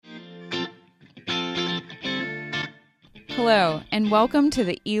Hello, and welcome to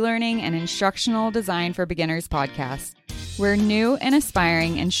the eLearning and Instructional Design for Beginners podcast, where new and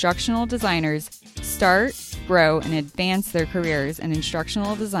aspiring instructional designers start, grow, and advance their careers in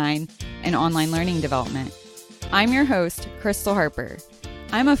instructional design and online learning development. I'm your host, Crystal Harper.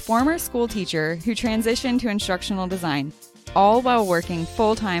 I'm a former school teacher who transitioned to instructional design, all while working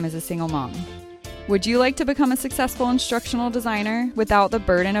full-time as a single mom. Would you like to become a successful instructional designer without the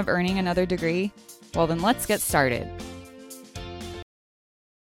burden of earning another degree? Well, then let's get started.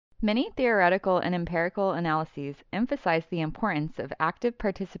 Many theoretical and empirical analyses emphasize the importance of active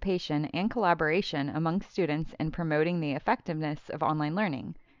participation and collaboration among students in promoting the effectiveness of online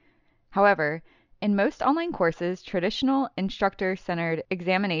learning. However, in most online courses, traditional instructor-centered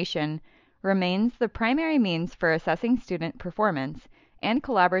examination remains the primary means for assessing student performance, and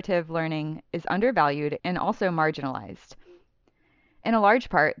collaborative learning is undervalued and also marginalized. In a large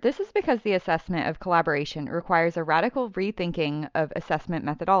part, this is because the assessment of collaboration requires a radical rethinking of assessment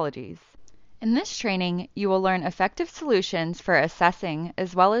methodologies. In this training, you will learn effective solutions for assessing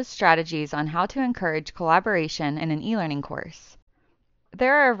as well as strategies on how to encourage collaboration in an e-learning course.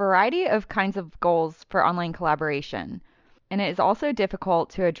 There are a variety of kinds of goals for online collaboration, and it is also difficult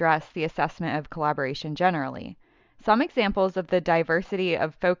to address the assessment of collaboration generally. Some examples of the diversity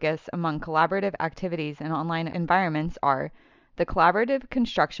of focus among collaborative activities in online environments are the collaborative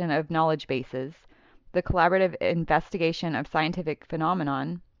construction of knowledge bases, the collaborative investigation of scientific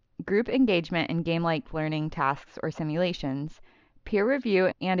phenomenon, group engagement in game-like learning tasks or simulations, peer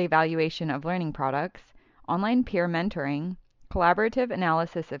review and evaluation of learning products, online peer mentoring, collaborative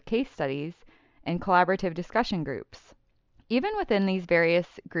analysis of case studies, and collaborative discussion groups. Even within these various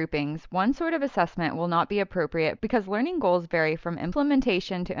groupings, one sort of assessment will not be appropriate because learning goals vary from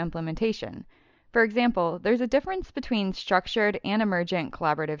implementation to implementation. For example, there's a difference between structured and emergent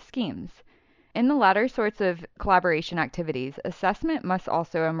collaborative schemes. In the latter sorts of collaboration activities, assessment must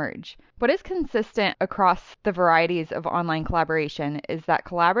also emerge. What is consistent across the varieties of online collaboration is that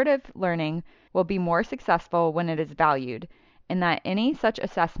collaborative learning will be more successful when it is valued, and that any such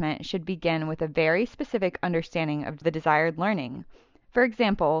assessment should begin with a very specific understanding of the desired learning. For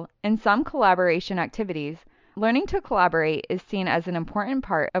example, in some collaboration activities, learning to collaborate is seen as an important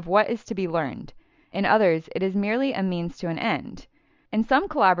part of what is to be learned. In others, it is merely a means to an end. In some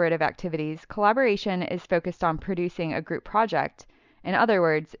collaborative activities, collaboration is focused on producing a group project. In other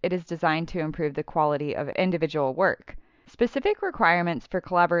words, it is designed to improve the quality of individual work. Specific requirements for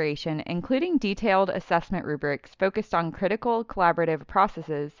collaboration, including detailed assessment rubrics focused on critical collaborative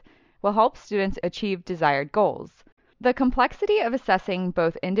processes, will help students achieve desired goals. The complexity of assessing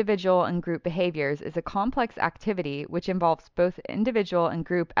both individual and group behaviors is a complex activity which involves both individual and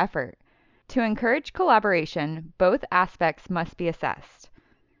group effort. To encourage collaboration, both aspects must be assessed.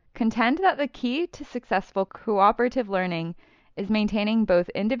 Contend that the key to successful cooperative learning is maintaining both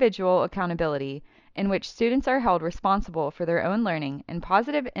individual accountability, in which students are held responsible for their own learning, and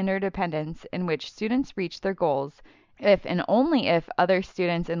positive interdependence, in which students reach their goals if and only if other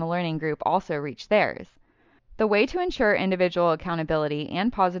students in the learning group also reach theirs. The way to ensure individual accountability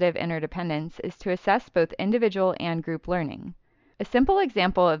and positive interdependence is to assess both individual and group learning. A simple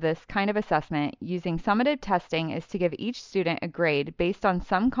example of this kind of assessment using summative testing is to give each student a grade based on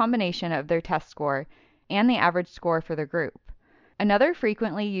some combination of their test score and the average score for the group. Another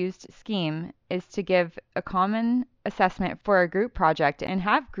frequently used scheme is to give a common assessment for a group project and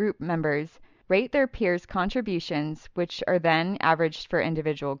have group members rate their peers' contributions, which are then averaged for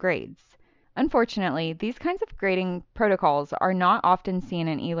individual grades. Unfortunately, these kinds of grading protocols are not often seen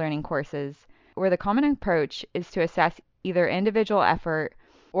in e-learning courses, where the common approach is to assess either individual effort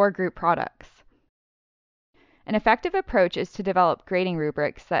or group products. An effective approach is to develop grading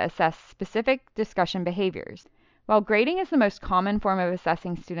rubrics that assess specific discussion behaviors. While grading is the most common form of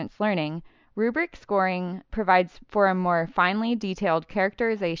assessing students' learning, rubric scoring provides for a more finely detailed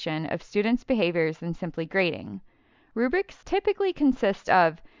characterization of students' behaviors than simply grading. Rubrics typically consist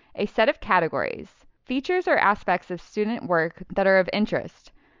of a set of categories, features or aspects of student work that are of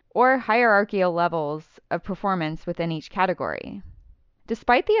interest, or hierarchical levels of performance within each category.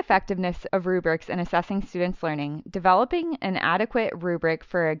 Despite the effectiveness of rubrics in assessing students' learning, developing an adequate rubric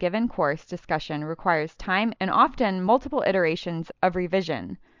for a given course discussion requires time and often multiple iterations of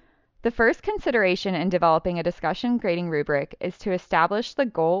revision. The first consideration in developing a discussion grading rubric is to establish the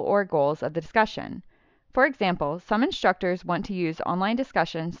goal or goals of the discussion. For example, some instructors want to use online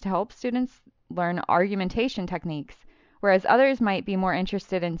discussions to help students learn argumentation techniques, whereas others might be more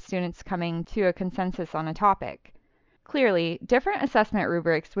interested in students coming to a consensus on a topic. Clearly, different assessment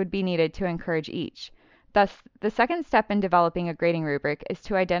rubrics would be needed to encourage each. Thus, the second step in developing a grading rubric is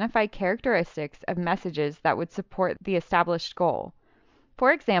to identify characteristics of messages that would support the established goal.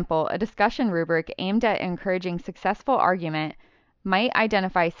 For example, a discussion rubric aimed at encouraging successful argument might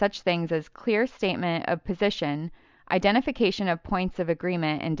identify such things as clear statement of position, identification of points of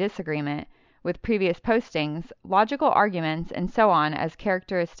agreement and disagreement with previous postings, logical arguments, and so on as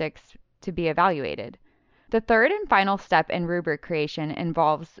characteristics to be evaluated. The third and final step in rubric creation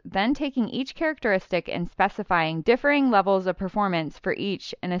involves then taking each characteristic and specifying differing levels of performance for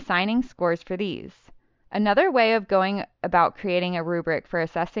each and assigning scores for these. Another way of going about creating a rubric for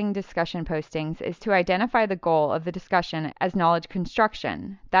assessing discussion postings is to identify the goal of the discussion as knowledge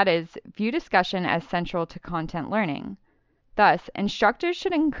construction, that is, view discussion as central to content learning. Thus, instructors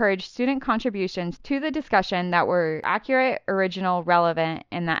should encourage student contributions to the discussion that were accurate, original, relevant,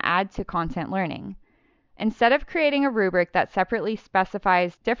 and that add to content learning. Instead of creating a rubric that separately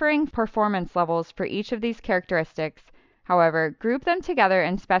specifies differing performance levels for each of these characteristics, however, group them together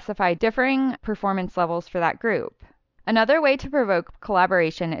and specify differing performance levels for that group. Another way to provoke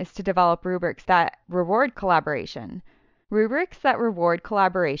collaboration is to develop rubrics that reward collaboration. Rubrics that reward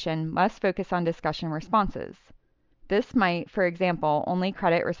collaboration must focus on discussion responses. This might, for example, only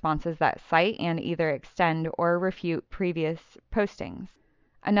credit responses that cite and either extend or refute previous postings.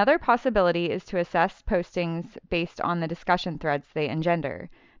 Another possibility is to assess postings based on the discussion threads they engender,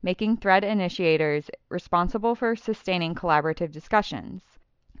 making thread initiators responsible for sustaining collaborative discussions.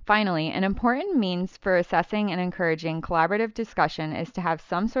 Finally, an important means for assessing and encouraging collaborative discussion is to have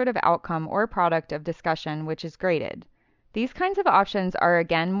some sort of outcome or product of discussion which is graded. These kinds of options are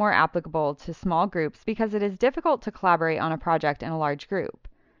again more applicable to small groups because it is difficult to collaborate on a project in a large group.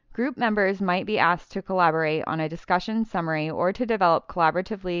 Group members might be asked to collaborate on a discussion summary or to develop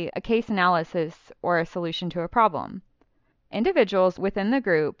collaboratively a case analysis or a solution to a problem. Individuals within the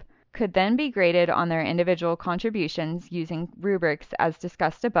group could then be graded on their individual contributions using rubrics as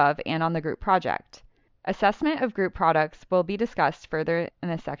discussed above and on the group project. Assessment of group products will be discussed further in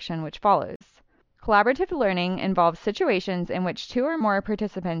the section which follows. Collaborative learning involves situations in which two or more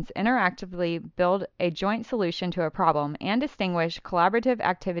participants interactively build a joint solution to a problem and distinguish collaborative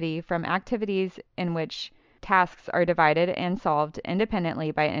activity from activities in which tasks are divided and solved independently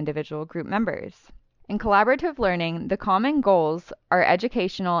by individual group members. In collaborative learning, the common goals are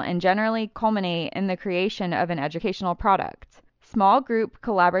educational and generally culminate in the creation of an educational product. Small group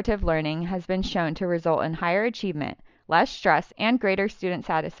collaborative learning has been shown to result in higher achievement, less stress, and greater student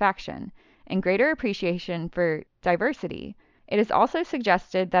satisfaction, and greater appreciation for diversity. It is also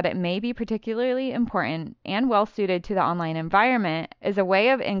suggested that it may be particularly important and well suited to the online environment as a way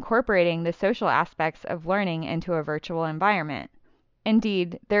of incorporating the social aspects of learning into a virtual environment.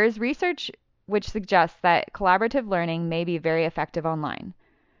 Indeed, there is research which suggests that collaborative learning may be very effective online.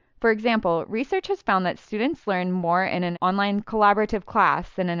 For example, research has found that students learn more in an online collaborative class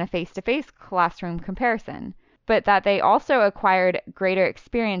than in a face-to-face classroom comparison, but that they also acquired greater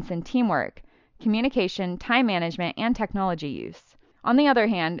experience in teamwork, communication, time management, and technology use. On the other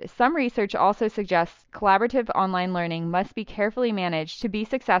hand, some research also suggests collaborative online learning must be carefully managed to be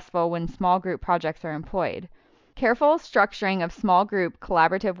successful when small group projects are employed. Careful structuring of small group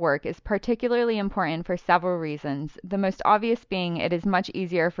collaborative work is particularly important for several reasons, the most obvious being it is much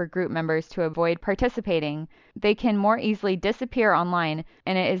easier for group members to avoid participating. They can more easily disappear online,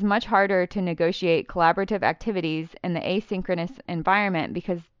 and it is much harder to negotiate collaborative activities in the asynchronous environment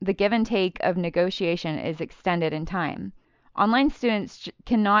because the give and take of negotiation is extended in time. Online students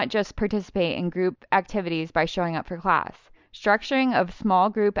cannot just participate in group activities by showing up for class. Structuring of small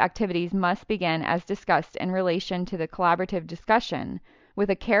group activities must begin, as discussed, in relation to the collaborative discussion, with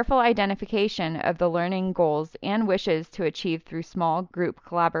a careful identification of the learning goals and wishes to achieve through small group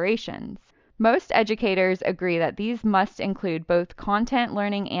collaborations. Most educators agree that these must include both content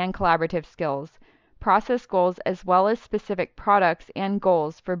learning and collaborative skills, process goals, as well as specific products and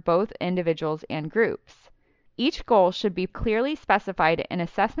goals for both individuals and groups. Each goal should be clearly specified and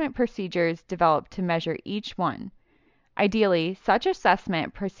assessment procedures developed to measure each one. Ideally, such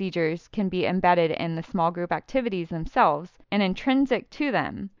assessment procedures can be embedded in the small group activities themselves and intrinsic to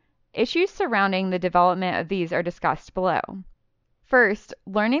them. Issues surrounding the development of these are discussed below. First,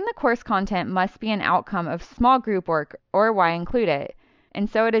 learning the course content must be an outcome of small group work, or why include it, and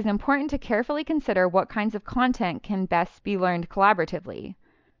so it is important to carefully consider what kinds of content can best be learned collaboratively.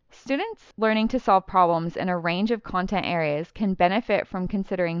 Students learning to solve problems in a range of content areas can benefit from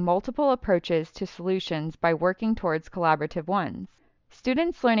considering multiple approaches to solutions by working towards collaborative ones.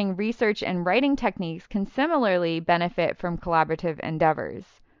 Students learning research and writing techniques can similarly benefit from collaborative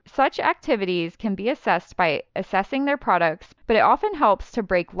endeavors. Such activities can be assessed by assessing their products, but it often helps to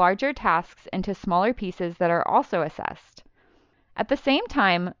break larger tasks into smaller pieces that are also assessed. At the same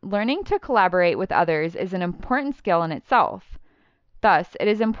time, learning to collaborate with others is an important skill in itself. Thus, it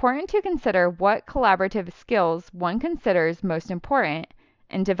is important to consider what collaborative skills one considers most important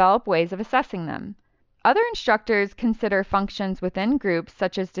and develop ways of assessing them. Other instructors consider functions within groups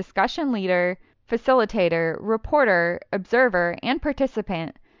such as discussion leader, facilitator, reporter, observer, and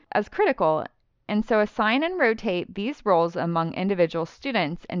participant as critical, and so assign and rotate these roles among individual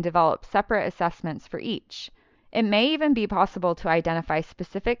students and develop separate assessments for each. It may even be possible to identify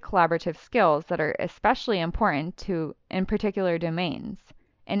specific collaborative skills that are especially important in particular domains.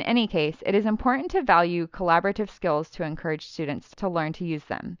 In any case, it is important to value collaborative skills to encourage students to learn to use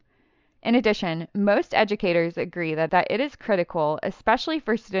them. In addition, most educators agree that it is critical, especially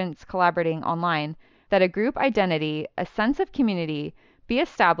for students collaborating online, that a group identity, a sense of community, be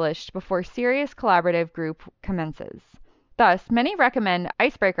established before serious collaborative group commences. Thus, many recommend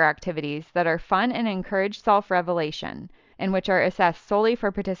icebreaker activities that are fun and encourage self-revelation, and which are assessed solely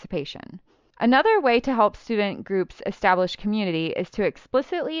for participation. Another way to help student groups establish community is to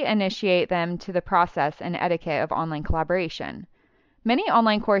explicitly initiate them to the process and etiquette of online collaboration. Many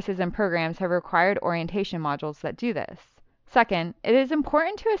online courses and programs have required orientation modules that do this. Second, it is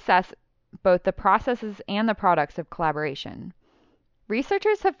important to assess both the processes and the products of collaboration.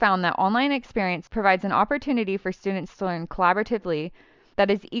 Researchers have found that online experience provides an opportunity for students to learn collaboratively that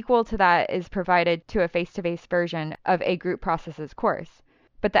is equal to that is provided to a face-to-face version of a group processes course.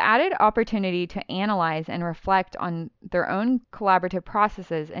 But the added opportunity to analyze and reflect on their own collaborative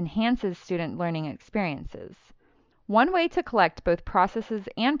processes enhances student learning experiences. One way to collect both processes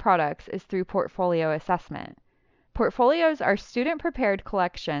and products is through portfolio assessment. Portfolios are student-prepared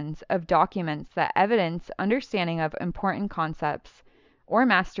collections of documents that evidence understanding of important concepts or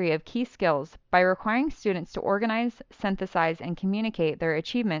mastery of key skills by requiring students to organize, synthesize, and communicate their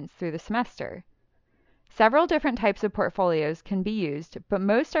achievements through the semester. Several different types of portfolios can be used, but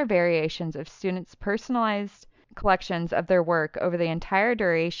most are variations of students' personalized collections of their work over the entire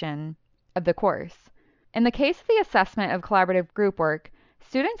duration of the course. In the case of the assessment of collaborative group work,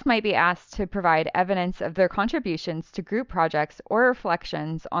 students might be asked to provide evidence of their contributions to group projects or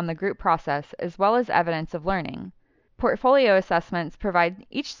reflections on the group process, as well as evidence of learning. Portfolio assessments provide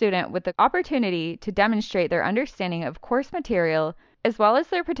each student with the opportunity to demonstrate their understanding of course material, as well as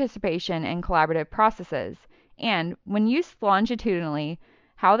their participation in collaborative processes, and, when used longitudinally,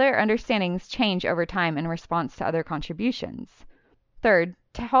 how their understandings change over time in response to other contributions. Third,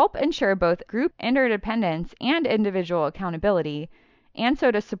 to help ensure both group interdependence and individual accountability, and so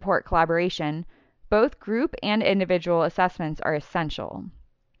to support collaboration, both group and individual assessments are essential.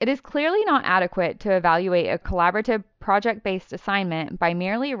 It is clearly not adequate to evaluate a collaborative project-based assignment by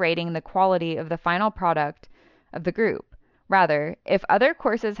merely rating the quality of the final product of the group. Rather, if other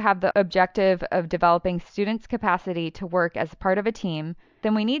courses have the objective of developing students' capacity to work as part of a team,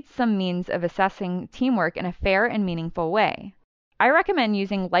 then we need some means of assessing teamwork in a fair and meaningful way. I recommend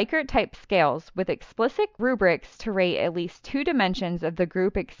using Likert-type scales with explicit rubrics to rate at least 2 dimensions of the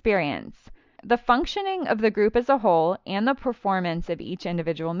group experience: the functioning of the group as a whole and the performance of each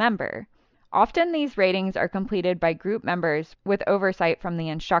individual member. Often these ratings are completed by group members with oversight from the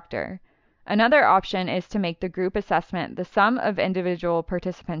instructor. Another option is to make the group assessment the sum of individual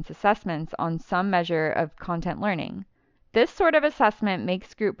participants' assessments on some measure of content learning. This sort of assessment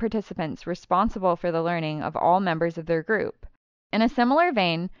makes group participants responsible for the learning of all members of their group. In a similar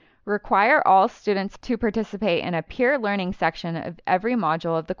vein, require all students to participate in a peer learning section of every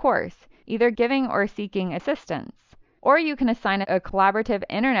module of the course, either giving or seeking assistance. Or you can assign a collaborative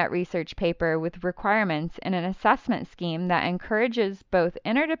internet research paper with requirements in an assessment scheme that encourages both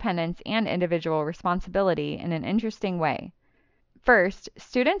interdependence and individual responsibility in an interesting way. First,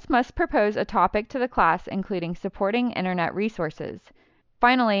 students must propose a topic to the class including supporting internet resources.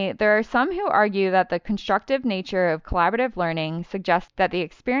 Finally, there are some who argue that the constructive nature of collaborative learning suggests that the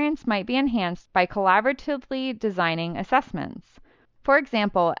experience might be enhanced by collaboratively designing assessments. For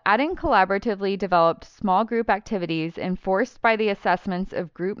example, adding collaboratively developed small group activities enforced by the assessments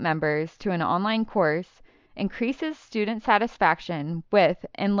of group members to an online course increases student satisfaction with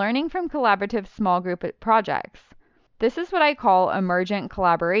and learning from collaborative small group projects. This is what I call emergent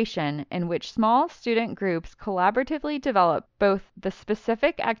collaboration, in which small student groups collaboratively develop both the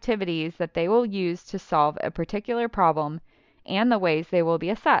specific activities that they will use to solve a particular problem and the ways they will be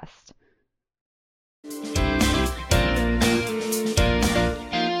assessed.